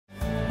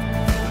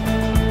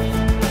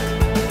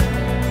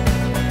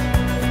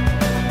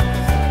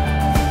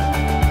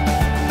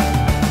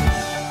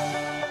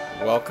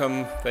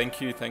welcome.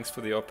 Thank you. Thanks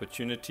for the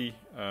opportunity.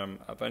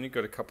 I've only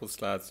got a couple of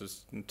slides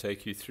just to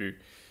take you through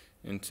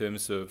in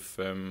terms of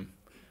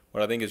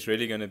what I think is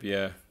really going to be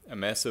a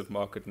massive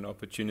market and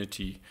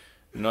opportunity,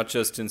 not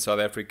just in South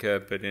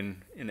Africa, but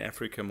in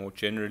Africa more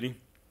generally.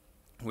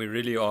 We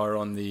really are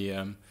on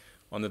the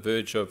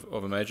verge of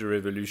a major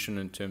revolution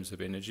in terms of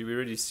energy. We're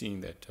already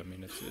seeing that. I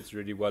mean, it's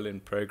really well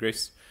in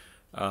progress.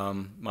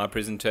 My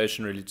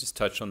presentation really just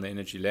touched on the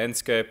energy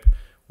landscape,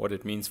 what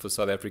it means for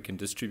South African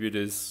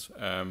distributors,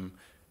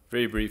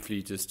 very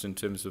briefly just in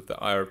terms of the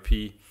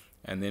IRP,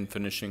 and then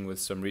finishing with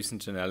some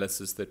recent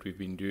analysis that we've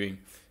been doing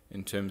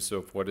in terms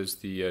of what is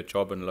the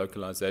job and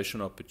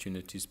localization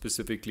opportunity,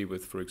 specifically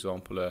with, for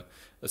example, a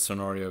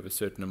scenario of a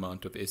certain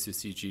amount of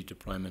SSEG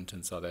deployment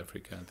in South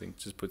Africa. I think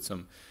just put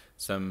some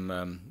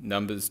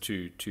numbers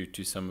to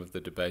some of the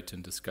debate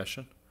and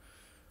discussion.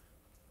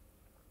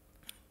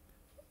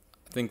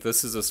 I think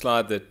this is a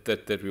slide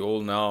that we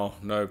all now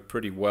know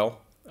pretty well,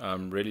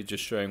 really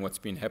just showing what's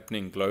been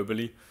happening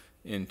globally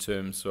in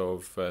terms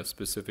of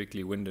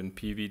specifically wind and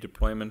PV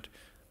deployment.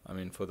 I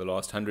mean, for the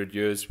last 100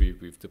 years,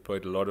 we've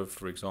deployed a lot of,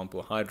 for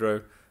example,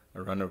 hydro,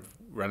 a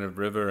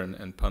run-of-river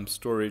and pump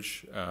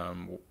storage,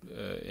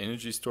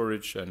 energy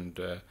storage, and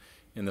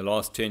in the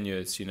last 10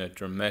 years, seen a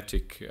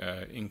dramatic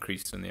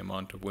increase in the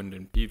amount of wind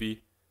and PV,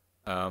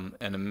 and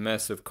a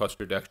massive cost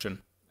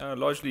reduction,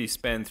 largely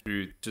spanned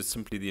through just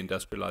simply the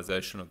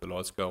industrialization of the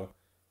large-scale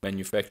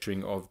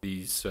manufacturing of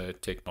these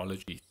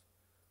technologies.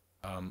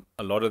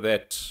 A lot of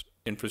that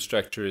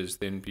infrastructure is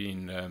then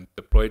being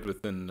deployed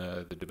within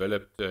the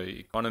developed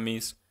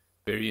economies.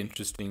 Very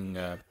interesting,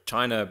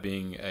 China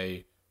being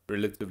a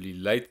relatively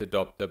late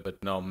adopter,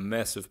 but now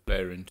massive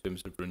player in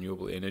terms of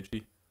renewable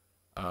energy.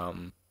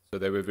 So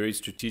they were very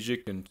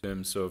strategic in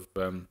terms of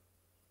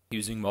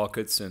using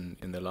markets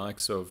in the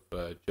likes of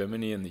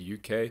Germany and the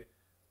UK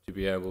to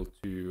be able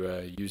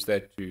to use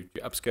that to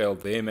upscale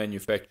their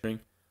manufacturing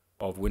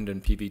of wind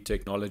and PV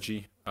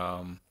technology.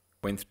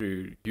 Went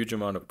through a huge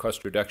amount of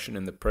cost reduction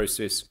in the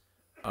process.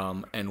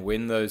 And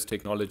when those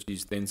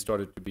technologies then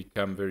started to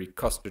become very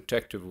cost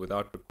attractive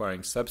without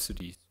requiring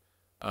subsidies,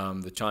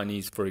 the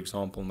Chinese, for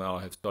example, now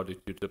have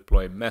started to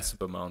deploy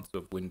massive amounts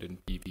of wind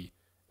and PV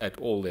at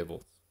all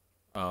levels.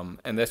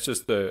 And that's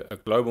just a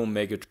global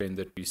megatrend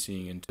that we're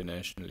seeing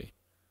internationally.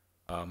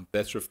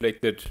 That's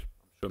reflected,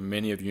 I'm sure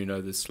many of you know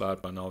this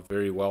slide by now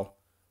very well,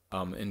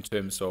 in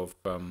terms of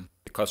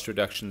the cost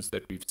reductions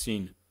that we've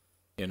seen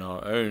in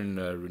our own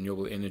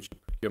renewable energy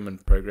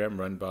procurement program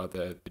run by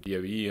the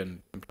DOE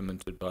and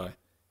implemented by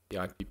the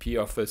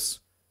IPP office.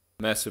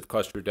 Massive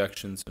cost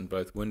reductions in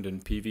both wind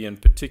and PV, and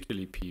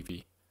particularly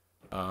PV,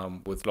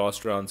 with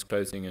last rounds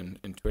closing in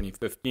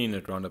 2015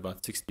 at around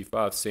about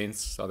 65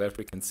 cents, South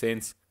African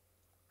cents.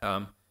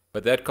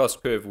 But that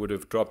cost curve would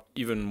have dropped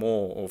even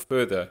more or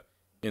further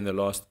in the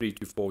last 3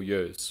 to 4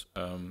 years.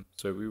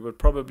 So we would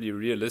probably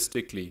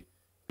realistically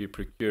be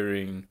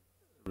procuring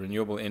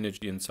renewable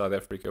energy in South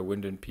Africa,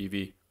 wind and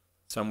PV,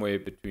 somewhere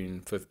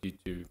between 50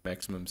 to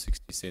maximum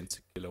 60 cents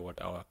a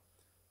kilowatt hour.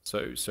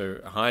 So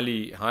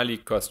highly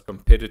cost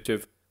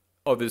competitive.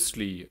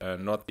 Obviously,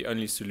 not the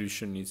only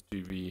solution, needs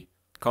to be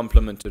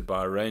complemented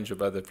by a range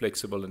of other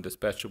flexible and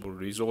dispatchable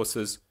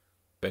resources,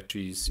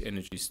 batteries,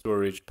 energy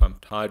storage,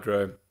 pumped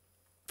hydro,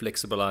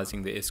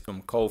 flexibilizing the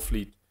Eskom coal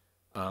fleet,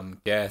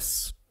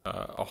 gas,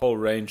 a whole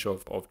range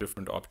of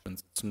different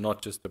options. It's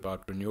not just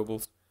about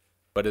renewables,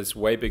 but it's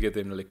way bigger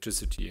than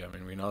electricity. I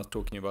mean, we're now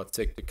talking about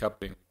sector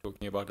coupling,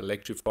 talking about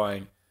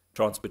electrifying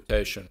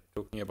transportation,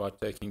 talking about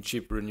taking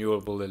cheap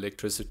renewable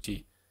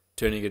electricity,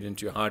 turning it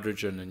into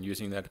hydrogen and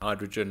using that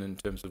hydrogen in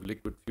terms of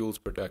liquid fuels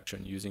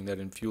production, using that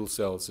in fuel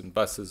cells in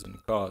buses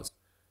and cars.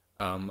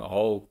 A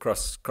whole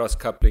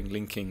cross-coupling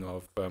linking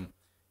of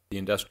the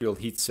industrial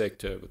heat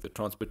sector with the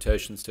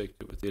transportation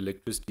sector, with the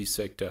electricity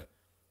sector.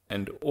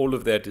 And all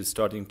of that is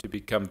starting to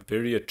become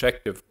very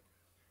attractive,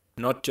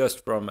 not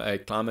just from a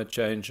climate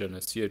change and a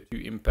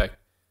CO2 impact,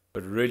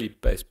 but really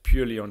based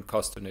purely on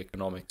cost and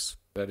economics.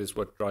 That is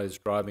what is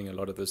driving a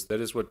lot of this. That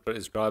is what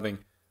is driving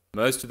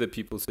most of the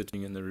people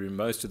sitting in the room,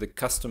 most of the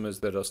customers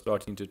that are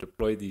starting to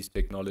deploy these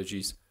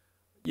technologies.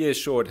 Yeah,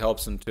 sure, it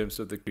helps in terms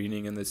of the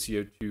greening and the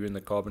CO2 and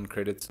the carbon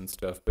credits and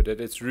stuff, but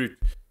at its root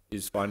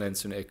is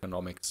finance and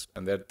economics,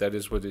 and that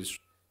is what is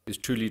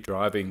truly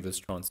driving this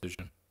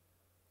transition.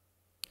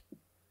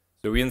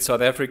 So we in South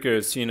Africa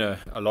have seen a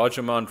large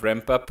amount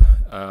ramp up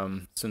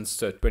since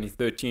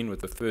 2013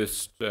 with the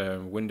first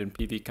wind and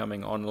PV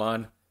coming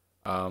online.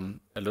 A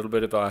little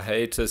bit of a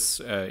hiatus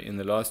in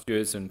the last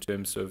years in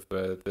terms of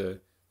the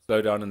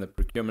slowdown in the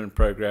procurement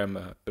program,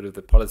 a bit of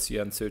the policy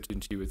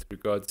uncertainty with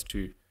regards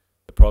to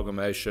the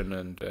proclamation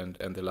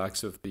and the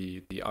likes of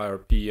the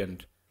IRP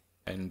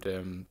and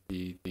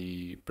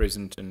the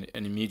present and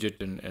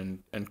immediate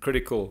and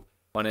critical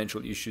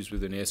financial issues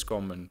within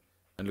Eskom and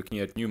looking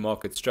at new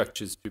market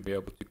structures to be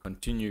able to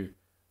continue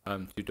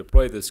to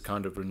deploy this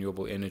kind of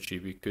renewable energy,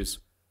 because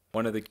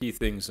one of the key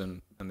things,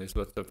 and there's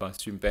lots of, I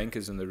assume,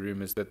 bankers in the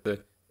room, is that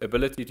the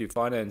ability to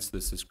finance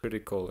this is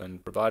critical,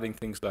 and providing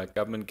things like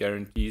government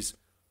guarantees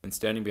and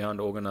standing behind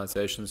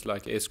organizations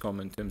like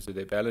Eskom in terms of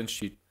their balance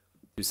sheet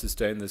to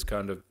sustain this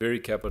kind of very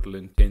capital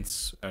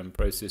intense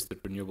process that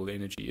renewable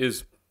energy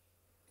is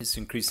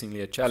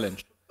increasingly a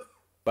challenge.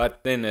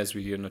 But then, as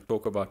we're going to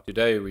talk about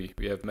today, we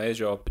have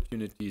major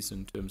opportunities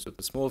in terms of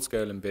the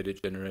small-scale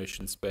embedded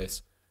generation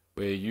space,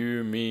 where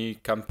you, me,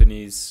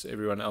 companies,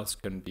 everyone else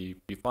can be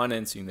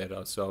financing that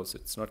ourselves.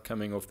 It's not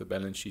coming off the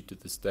balance sheet of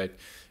the state. It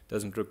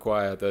doesn't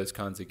require those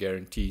kinds of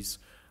guarantees.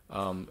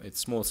 It's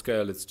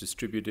small-scale, it's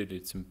distributed,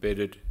 it's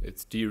embedded,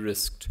 it's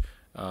de-risked,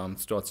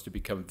 starts to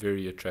become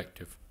very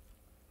attractive.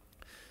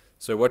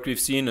 So what we've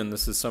seen, and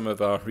this is some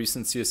of our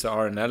recent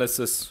CSIR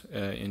analysis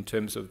in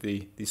terms of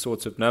the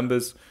sorts of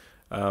numbers.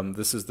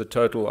 This is the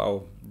total,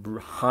 our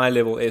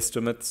high-level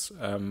estimates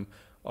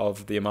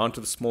of the amount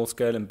of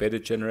small-scale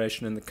embedded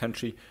generation in the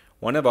country.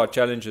 One of our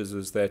challenges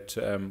is that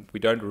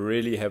we don't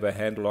really have a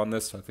handle on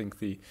this. I think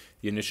the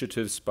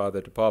initiatives by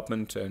the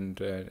department and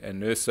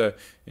NERSA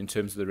in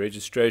terms of the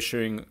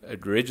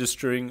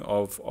registering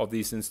of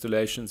these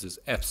installations is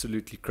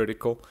absolutely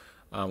critical.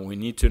 We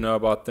need to know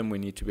about them. We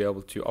need to be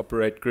able to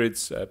operate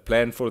grids,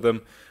 plan for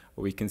them.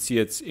 We can see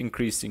it's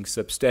increasing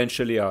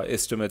substantially. Our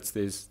estimates,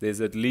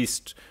 there's at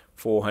least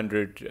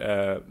 400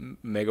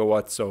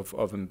 megawatts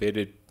of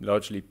embedded,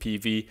 largely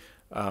PV,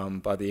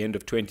 by the end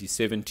of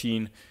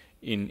 2017.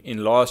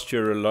 In last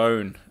year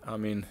alone, I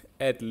mean,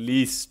 at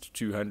least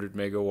 200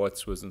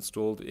 megawatts was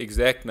installed.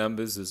 Exact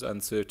numbers is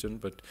uncertain,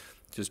 but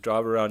just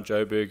drive around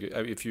Joburg.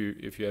 If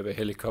you have a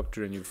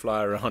helicopter and you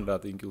fly around, I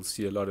think you'll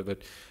see a lot of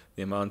it.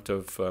 The amount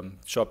of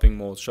shopping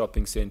malls,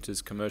 shopping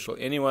centers, commercial,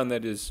 anyone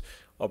that is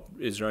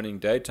running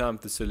daytime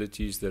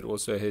facilities that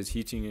also has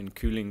heating and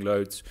cooling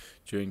loads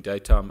during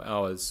daytime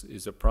hours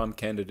is a prime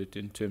candidate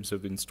in terms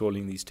of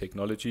installing these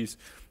technologies,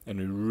 and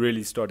we're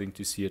really starting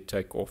to see it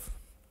take off.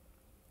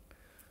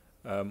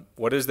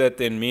 What does that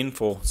then mean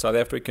for South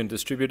African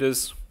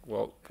distributors?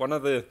 Well, one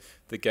of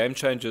the game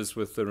changers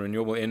with the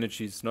renewable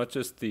energy is not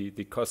just the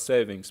cost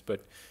savings,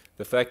 but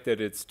the fact that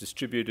it's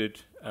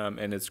distributed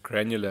and it's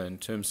granular in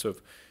terms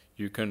of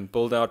you can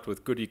build out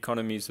with good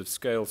economies of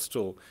scale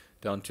still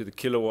down to the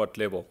kilowatt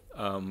level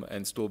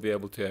and still be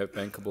able to have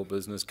bankable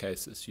business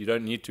cases. You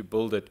don't need to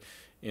build it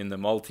in the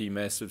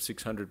multi-massive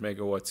 600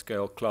 megawatt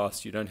scale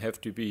class. You don't have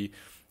to be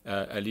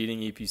a leading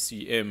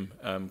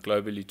EPCM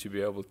globally to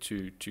be able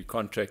to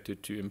contract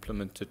it, to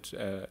implement it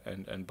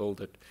and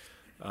build it.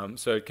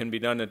 So it can be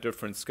done at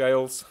different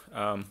scales,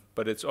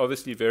 but it's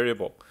obviously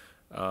variable.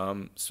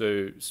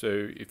 So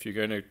if you're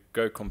going to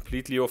go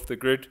completely off the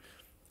grid,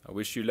 I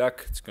wish you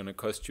luck. It's going to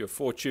cost you a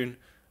fortune,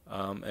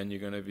 and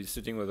you're going to be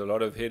sitting with a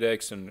lot of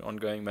headaches and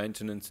ongoing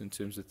maintenance in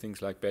terms of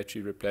things like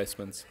battery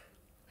replacements.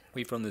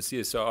 We from the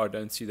CSIR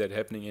don't see that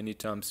happening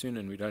anytime soon,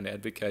 and we don't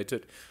advocate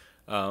it.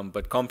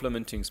 But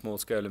complementing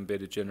small-scale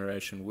embedded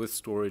generation with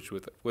storage,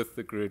 with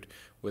the grid,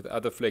 with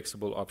other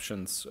flexible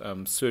options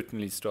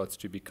certainly starts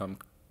to become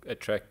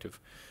attractive.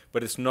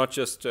 But it's not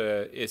just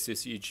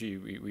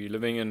SSEG. We're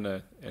living in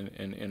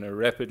a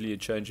rapidly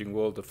changing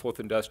world, the fourth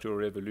industrial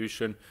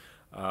revolution.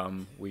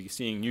 We're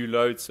seeing new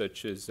loads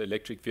such as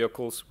electric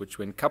vehicles, which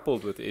when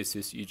coupled with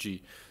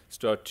SSEG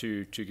start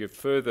to give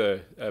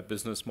further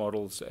business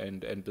models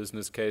and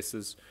business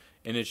cases.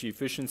 Energy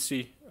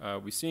efficiency,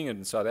 we're seeing it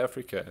in South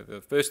Africa.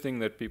 The first thing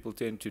that people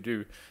tend to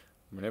do,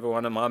 whenever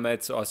one of my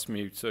mates asks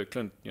me, so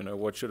Clint,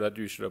 what should I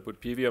do? Should I put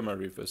PV on my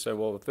roof? I say,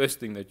 well, the first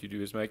thing that you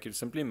do is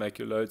simply make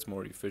your loads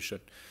more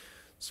efficient.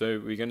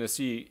 So we're going to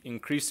see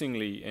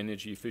increasingly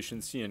energy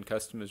efficiency and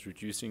customers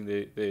reducing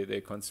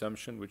their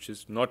consumption, which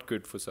is not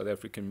good for South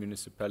African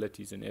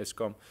municipalities and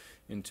Eskom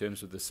in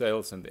terms of the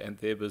sales and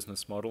their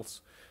business models.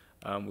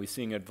 We're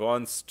seeing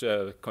advanced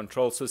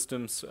control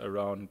systems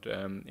around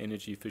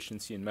energy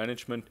efficiency and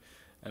management,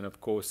 and of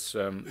course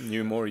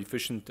new, more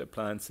efficient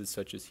appliances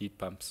such as heat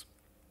pumps.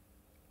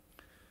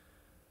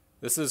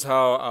 This is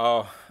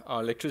how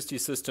our electricity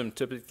system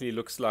typically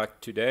looks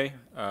like today.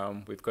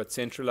 We've got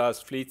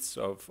centralized fleets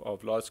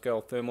of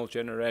large-scale thermal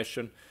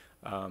generation.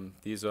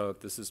 This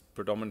is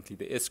predominantly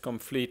the Eskom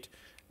fleet,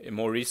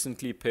 more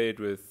recently paired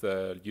with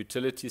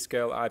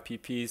utility-scale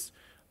IPPs,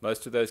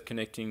 most of those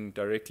connecting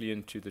directly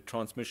into the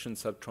transmission,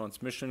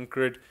 sub-transmission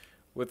grid,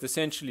 with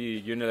essentially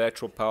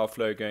unilateral power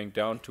flow going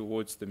down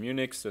towards the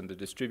Munichs and the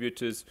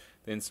distributors,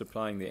 then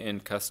supplying the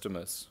end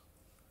customers.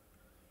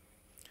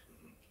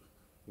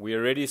 We're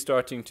already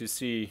starting to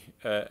see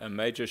a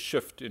major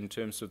shift in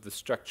terms of the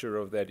structure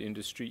of that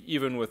industry,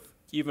 even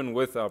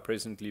with our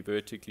presently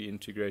vertically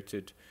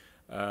integrated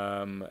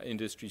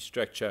industry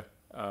structure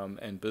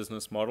and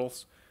business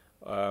models.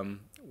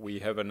 We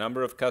have a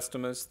number of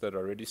customers that are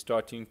already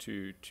starting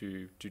to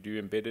do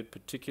embedded,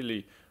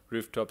 particularly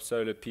rooftop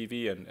solar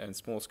PV and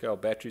small-scale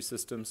battery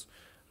systems.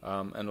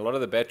 And a lot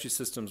of the battery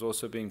systems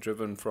also being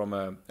driven from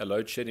a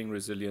load shedding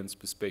resilience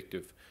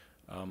perspective.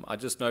 I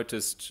just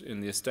noticed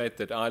in the estate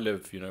that I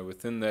live,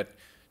 within that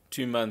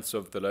 2 months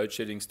of the load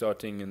shedding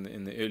starting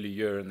in the early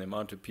year, and the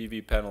amount of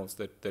PV panels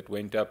that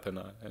went up,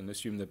 and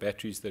assume the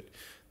batteries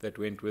that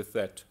went with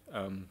that.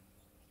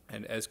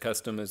 And as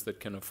customers that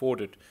can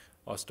afford it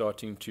are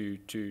starting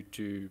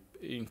to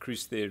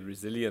increase their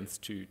resilience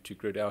to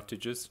grid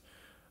outages.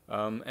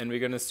 And we're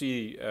going to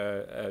see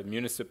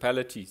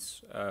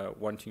municipalities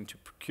wanting to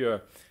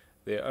procure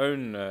their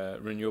own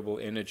renewable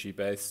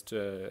energy-based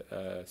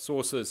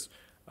sources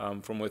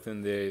from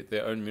within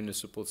their own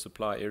municipal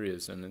supply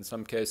areas. And in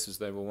some cases,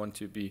 they will want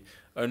to be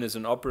owners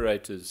and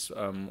operators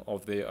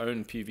of their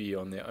own PV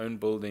on their own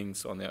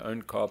buildings, on their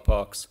own car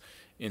parks,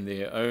 in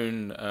their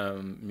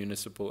own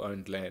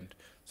municipal-owned land.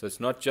 So it's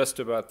not just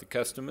about the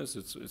customers,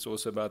 it's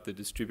also about the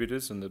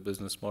distributors and the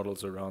business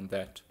models around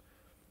that.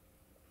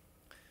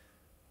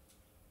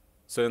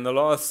 So in the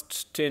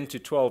last 10 to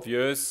 12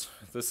 years,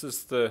 this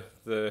is the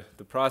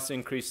price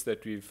increase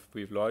that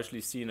we've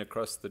largely seen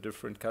across the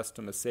different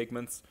customer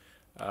segments.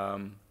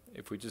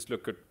 If we just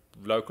look at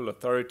local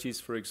authorities,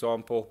 for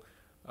example,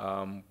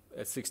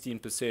 at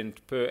 16%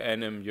 per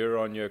annum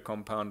year-on-year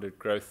compounded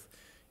growth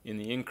in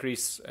the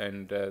increase,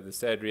 and the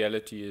sad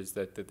reality is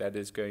that that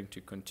is going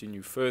to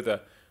continue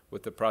further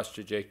with the price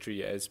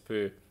trajectory as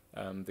per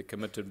the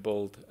committed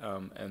build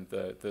and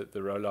the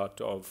rollout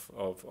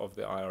of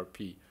the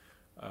IRP.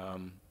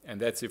 And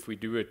that's if we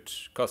do it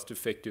cost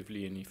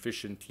effectively and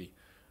efficiently.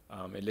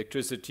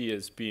 Electricity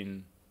has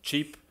been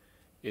cheap.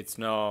 It's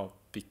now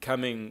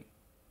becoming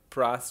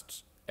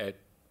priced at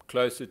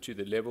closer to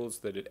the levels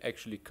that it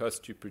actually costs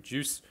to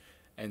produce,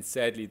 and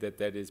sadly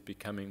that is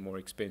becoming more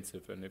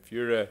expensive. And if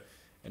you're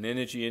an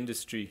energy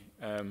industry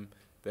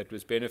that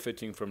was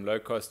benefiting from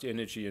low-cost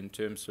energy in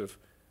terms of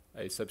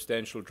a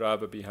substantial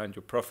driver behind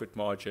your profit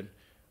margin,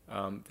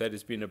 that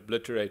has been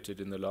obliterated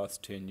in the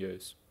last 10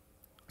 years.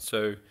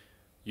 So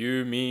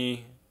you,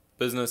 me,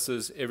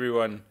 businesses,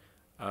 everyone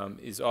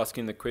is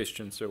asking the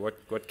question, so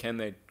what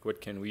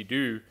can we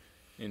do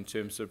in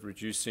terms of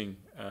reducing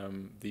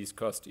these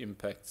cost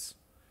impacts?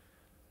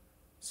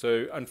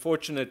 So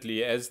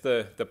unfortunately, as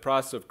the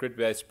price of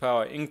grid-based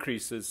power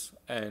increases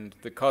and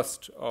the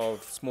cost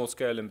of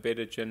small-scale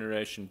embedded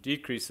generation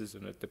decreases,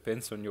 and it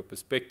depends on your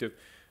perspective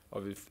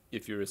of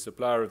if you're a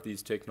supplier of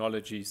these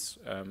technologies,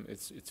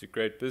 it's a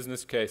great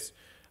business case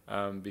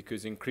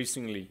because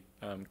increasingly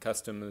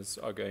customers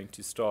are going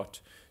to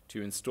start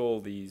to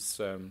install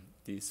these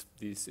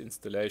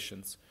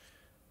installations.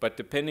 But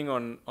depending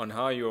on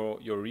how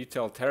your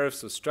retail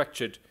tariffs are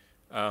structured,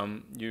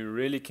 you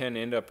really can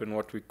end up in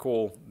what we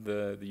call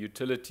the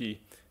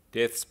utility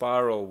death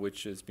spiral,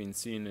 which has been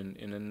seen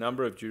in a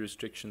number of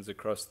jurisdictions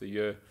across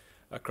the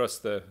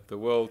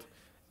world.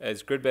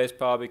 As grid-based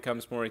power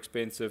becomes more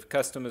expensive,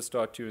 customers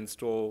start to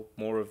install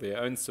more of their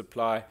own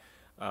supply.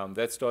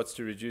 That starts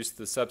to reduce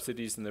the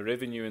subsidies and the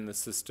revenue in the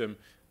system.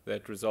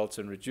 That results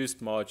in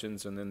reduced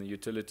margins, and then the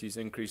utilities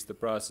increase the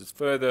prices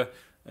further,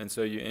 and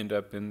so you end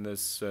up in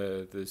this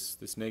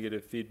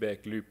negative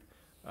feedback loop,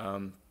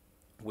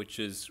 which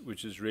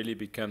really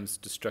becomes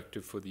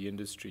destructive for the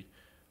industry.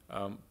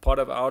 Part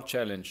of our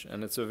challenge,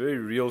 and it's a very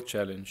real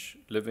challenge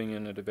living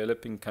in a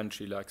developing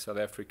country like South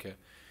Africa,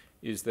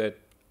 is that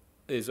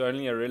there's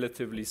only a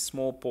relatively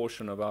small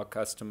portion of our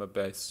customer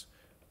base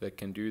that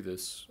can do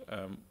this.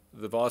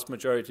 The vast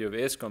majority of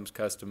Eskom's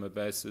customer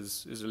base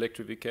is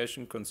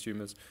electrification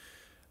consumers,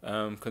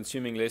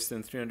 consuming less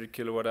than 300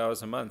 kilowatt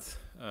hours a month.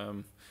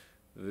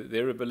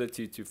 Their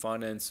ability to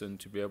finance and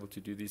to be able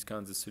to do these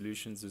kinds of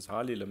solutions is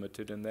highly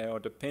limited, and they are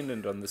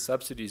dependent on the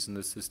subsidies in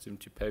the system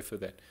to pay for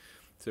that.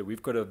 So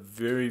we've got a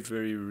very,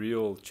 very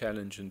real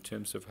challenge in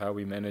terms of how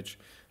we manage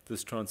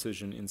this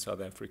transition in South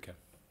Africa.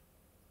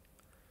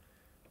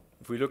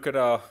 If we look at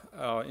our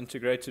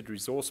integrated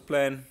resource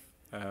plan,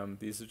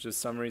 these are just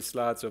summary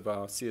slides of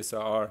our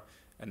CSIR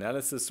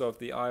analysis of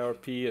the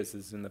IRP as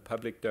is in the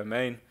public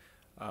domain.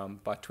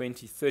 By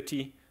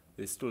 2030,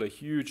 there's still a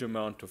huge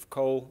amount of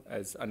coal,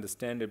 as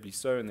understandably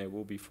so, and there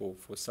will be for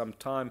some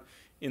time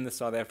in the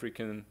South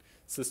African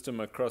system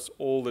across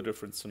all the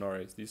different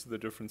scenarios. These are the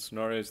different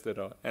scenarios that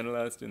are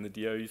analyzed in the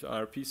DOE's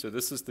IRP. So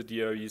this is the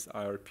DOE's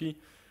IRP.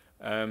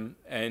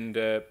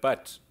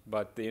 But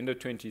by the end of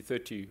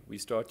 2030, we're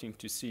starting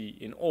to see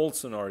in all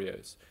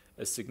scenarios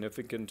a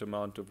significant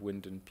amount of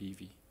wind and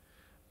PV.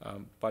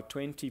 By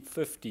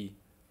 2050,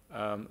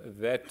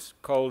 that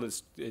coal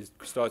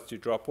starts to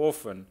drop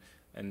off, and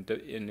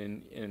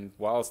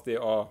whilst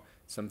there are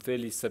some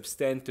fairly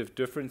substantive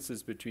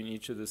differences between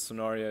each of the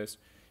scenarios,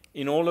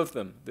 in all of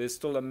them, there's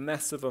still a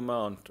massive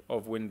amount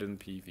of wind and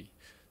PV.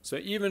 So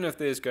even if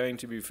there's going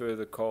to be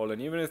further coal,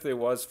 and even if there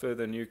was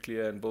further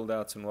nuclear and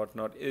build-outs and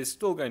whatnot, there's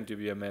still going to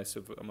be a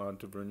massive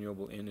amount of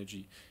renewable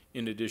energy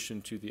in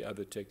addition to the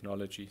other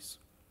technologies.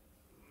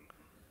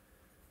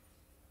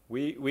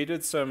 We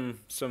did some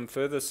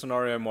further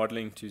scenario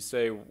modeling to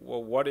say,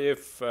 well, what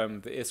if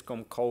the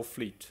Eskom coal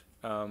fleet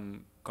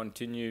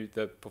continue,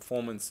 the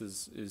performance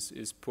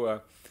is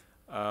poor,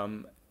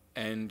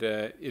 and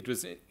it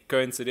was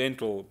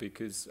coincidental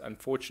because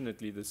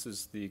unfortunately this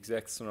is the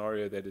exact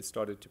scenario that has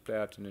started to play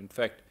out, and in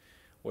fact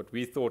what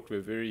we thought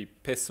were very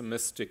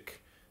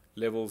pessimistic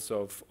levels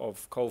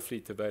of coal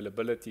fleet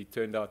availability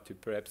turned out to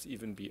perhaps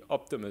even be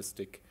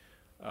optimistic,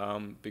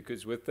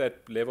 because with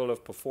that level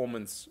of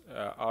performance,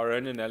 our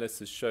own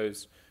analysis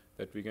shows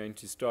that we're going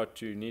to start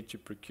to need to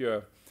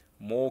procure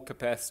more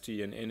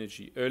capacity and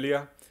energy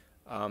earlier,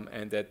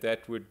 and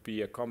that would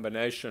be a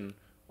combination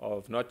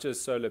of not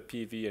just solar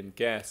PV and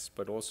gas,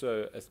 but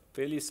also a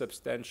fairly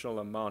substantial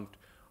amount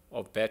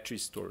of battery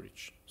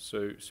storage.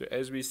 So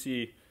as we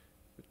see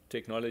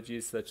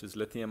technologies such as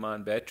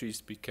lithium-ion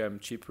batteries become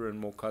cheaper and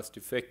more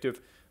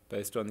cost-effective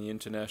based on the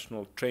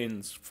international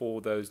trends for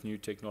those new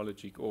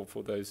technology or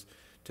for those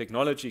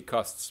technology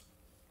costs,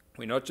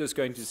 we're not just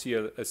going to see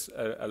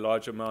a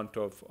large amount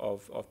of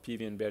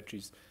PV and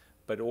batteries,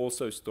 but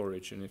also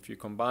storage. And if you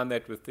combine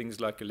that with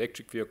things like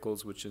electric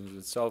vehicles, which is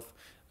itself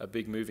a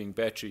big moving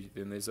battery,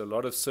 then there's a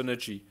lot of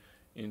synergy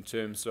in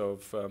terms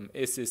of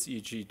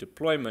SSEG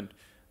deployment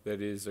that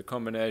is a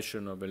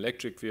combination of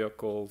electric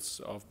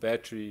vehicles, of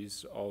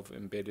batteries, of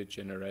embedded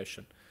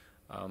generation.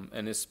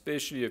 And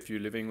especially if you're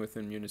living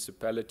within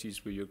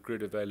municipalities where your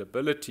grid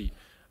availability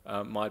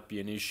might be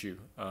an issue.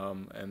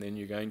 And then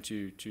you're going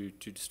to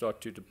start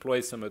to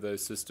deploy some of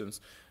those systems,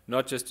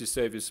 not just to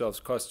save yourselves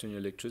cost on your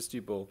electricity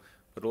bill,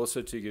 but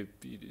also to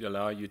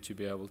allow you to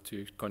be able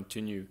to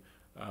continue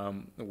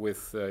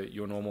with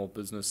your normal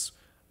business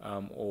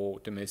or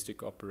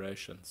domestic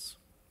operations.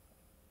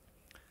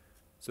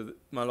 So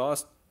my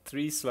last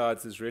 3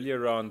 slides is really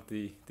around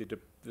the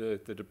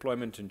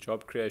deployment and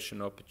job creation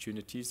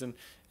opportunities, and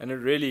it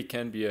really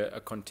can be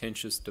a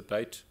contentious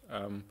debate.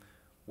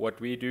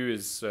 What we do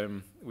is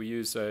we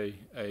use a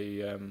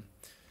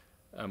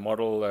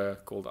model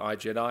called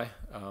iJedi,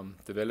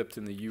 developed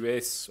in the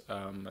US,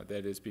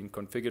 that has been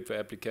configured for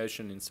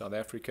application in South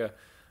Africa,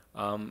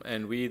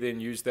 and we then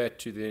use that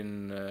to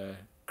then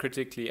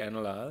critically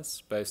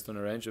analyze, based on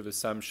a range of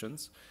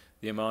assumptions,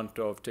 the amount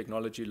of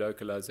technology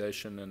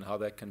localization and how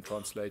that can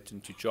translate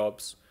into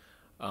jobs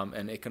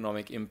and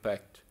economic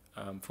impact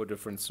for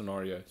different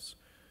scenarios.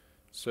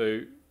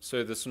 So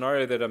the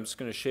scenario that I'm just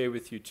going to share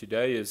with you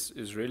today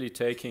is really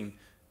taking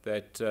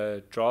that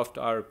draft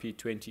IRP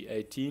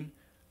 2018,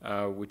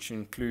 which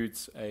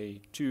includes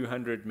a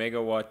 200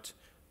 megawatt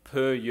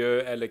per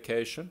year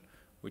allocation,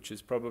 which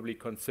is probably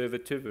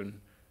conservative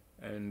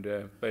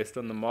and based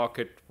on the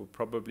market will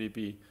probably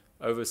be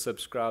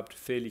oversubscribed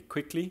fairly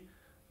quickly.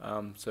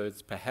 So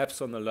it's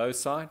perhaps on the low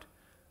side,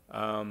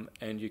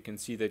 and you can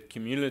see that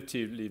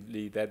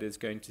cumulatively that is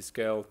going to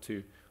scale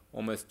to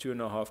almost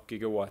 2.5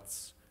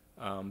 gigawatts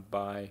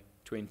by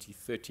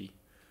 2030.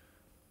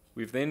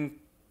 We've then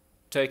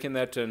taken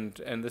that,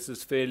 and this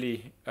is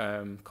fairly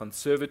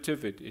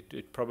conservative.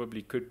 It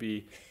probably could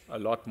be a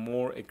lot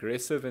more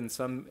aggressive in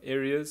some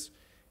areas.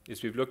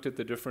 Is we've looked at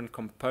the different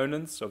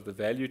components of the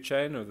value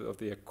chain of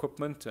the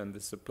equipment and the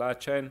supply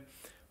chain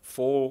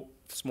for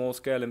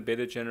small-scale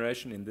embedded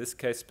generation, in this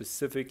case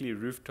specifically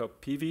rooftop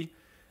PV,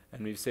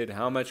 and we've said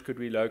how much could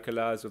we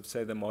localize of,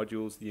 say, the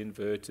modules, the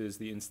inverters,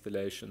 the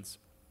installations.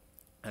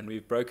 And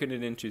we've broken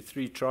it into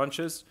 3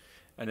 tranches: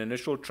 an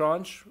initial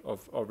tranche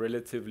of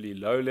relatively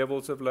low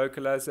levels of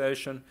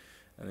localization,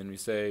 and then we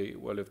say,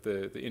 well, if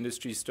the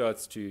industry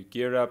starts to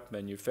gear up,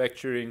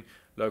 manufacturing,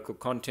 local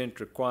content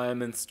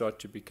requirements start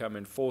to become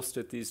enforced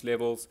at these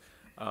levels,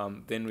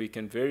 then we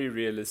can very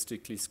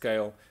realistically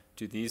scale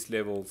to these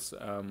levels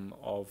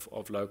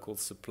of local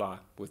supply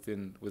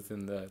within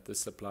the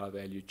supply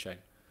value chain.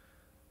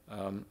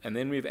 And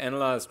then we've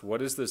analyzed what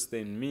does this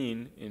then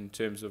mean in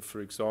terms of, for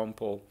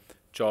example,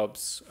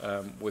 jobs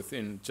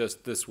within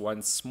just this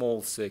one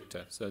small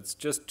sector. So it's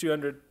just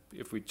 200,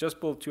 if we just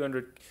build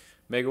 200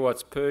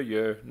 megawatts per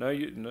year,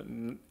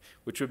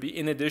 which would be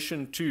in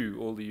addition to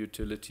all the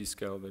utility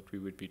scale that we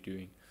would be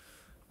doing.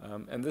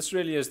 And this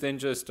really is then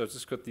I've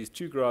just got these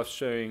 2 graphs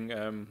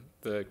showing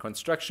the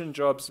construction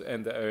jobs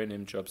and the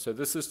O&M jobs. So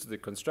this is the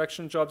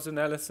construction jobs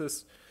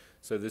analysis.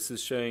 So this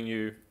is showing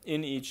you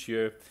in each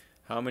year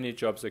how many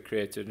jobs are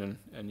created.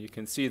 And you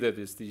can see that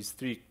there's these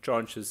 3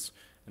 tranches,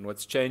 and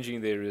what's changing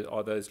there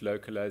are those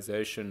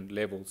localization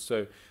levels.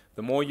 So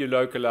the more you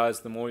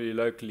localize, the more you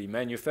locally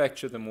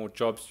manufacture, the more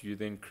jobs you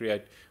then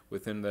create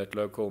within that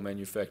local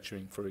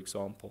manufacturing, for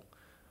example.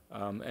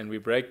 And we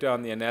break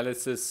down the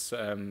analysis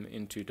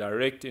into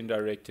direct,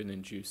 indirect, and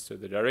induced. So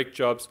the direct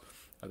jobs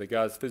are the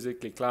guys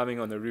physically climbing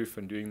on the roof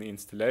and doing the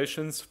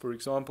installations, for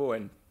example,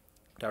 and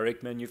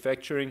direct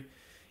manufacturing.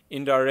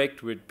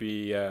 Indirect would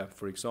be,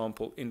 for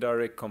example,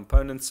 indirect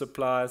component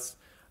supplies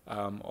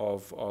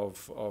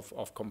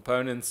of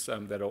components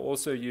that are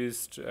also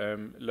used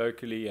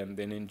locally. And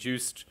then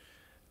induced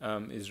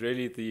is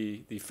really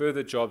the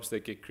further jobs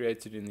that get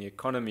created in the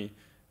economy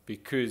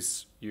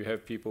because you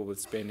have people with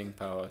spending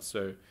power.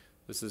 So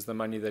this is the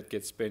money that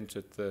gets spent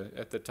at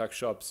the tuck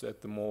shops,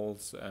 at the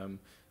malls,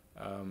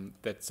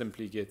 that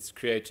simply gets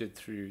created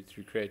through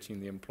creating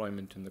the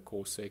employment in the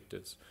core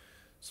sectors.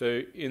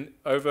 So in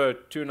over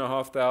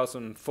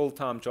 2,500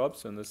 full-time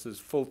jobs, and this is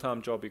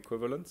full-time job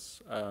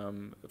equivalents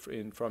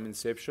from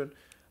inception,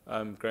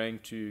 growing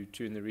to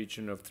in the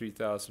region of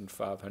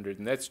 3,500,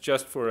 and that's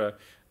just for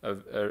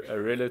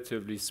a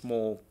relatively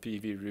small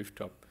PV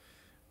rooftop.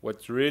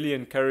 What's really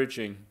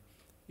encouraging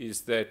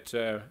is that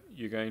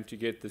you're going to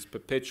get this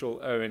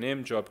perpetual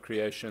O&M job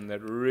creation that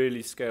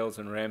really scales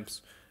and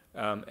ramps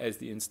as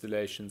the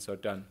installations are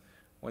done.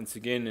 once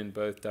again in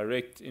both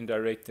direct,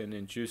 indirect, and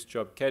induced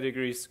job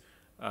categories.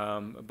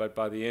 But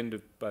by the end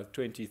of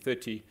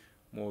 2030,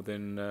 more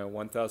than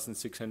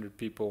 1,600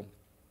 people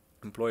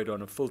employed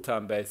on a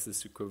full-time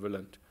basis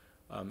equivalent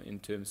in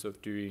terms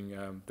of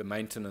doing the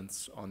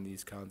maintenance on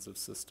these kinds of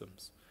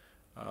systems.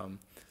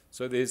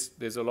 So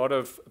there's a lot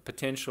of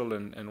potential,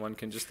 and one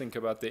can just think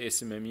about the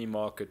SMME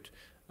market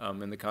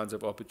and the kinds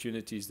of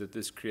opportunities that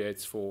this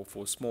creates for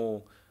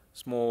small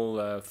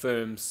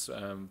firms,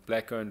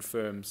 black-owned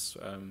firms,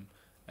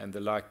 and the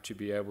like, to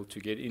be able to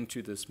get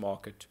into this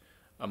market,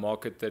 a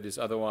market that is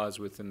otherwise,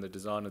 within the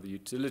design of the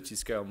utility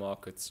scale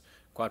markets,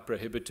 quite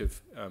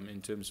prohibitive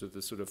in terms of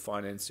the sort of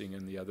financing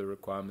and the other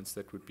requirements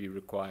that would be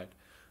required.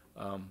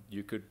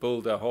 You could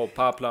build a whole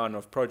pipeline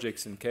of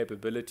projects and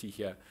capability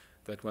here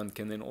that one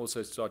can then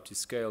also start to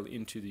scale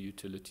into the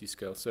utility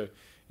scale. So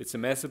it's a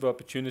massive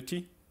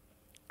opportunity,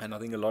 and I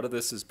think a lot of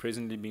this is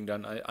presently being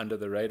done under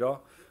the radar,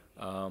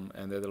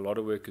 and that a lot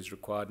of work is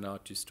required now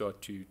to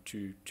start to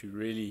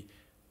really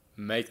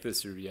make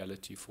this a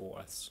reality for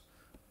us.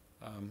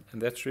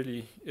 And that's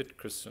really it,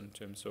 Chris, in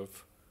terms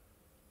of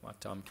my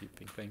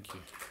timekeeping. Thank you.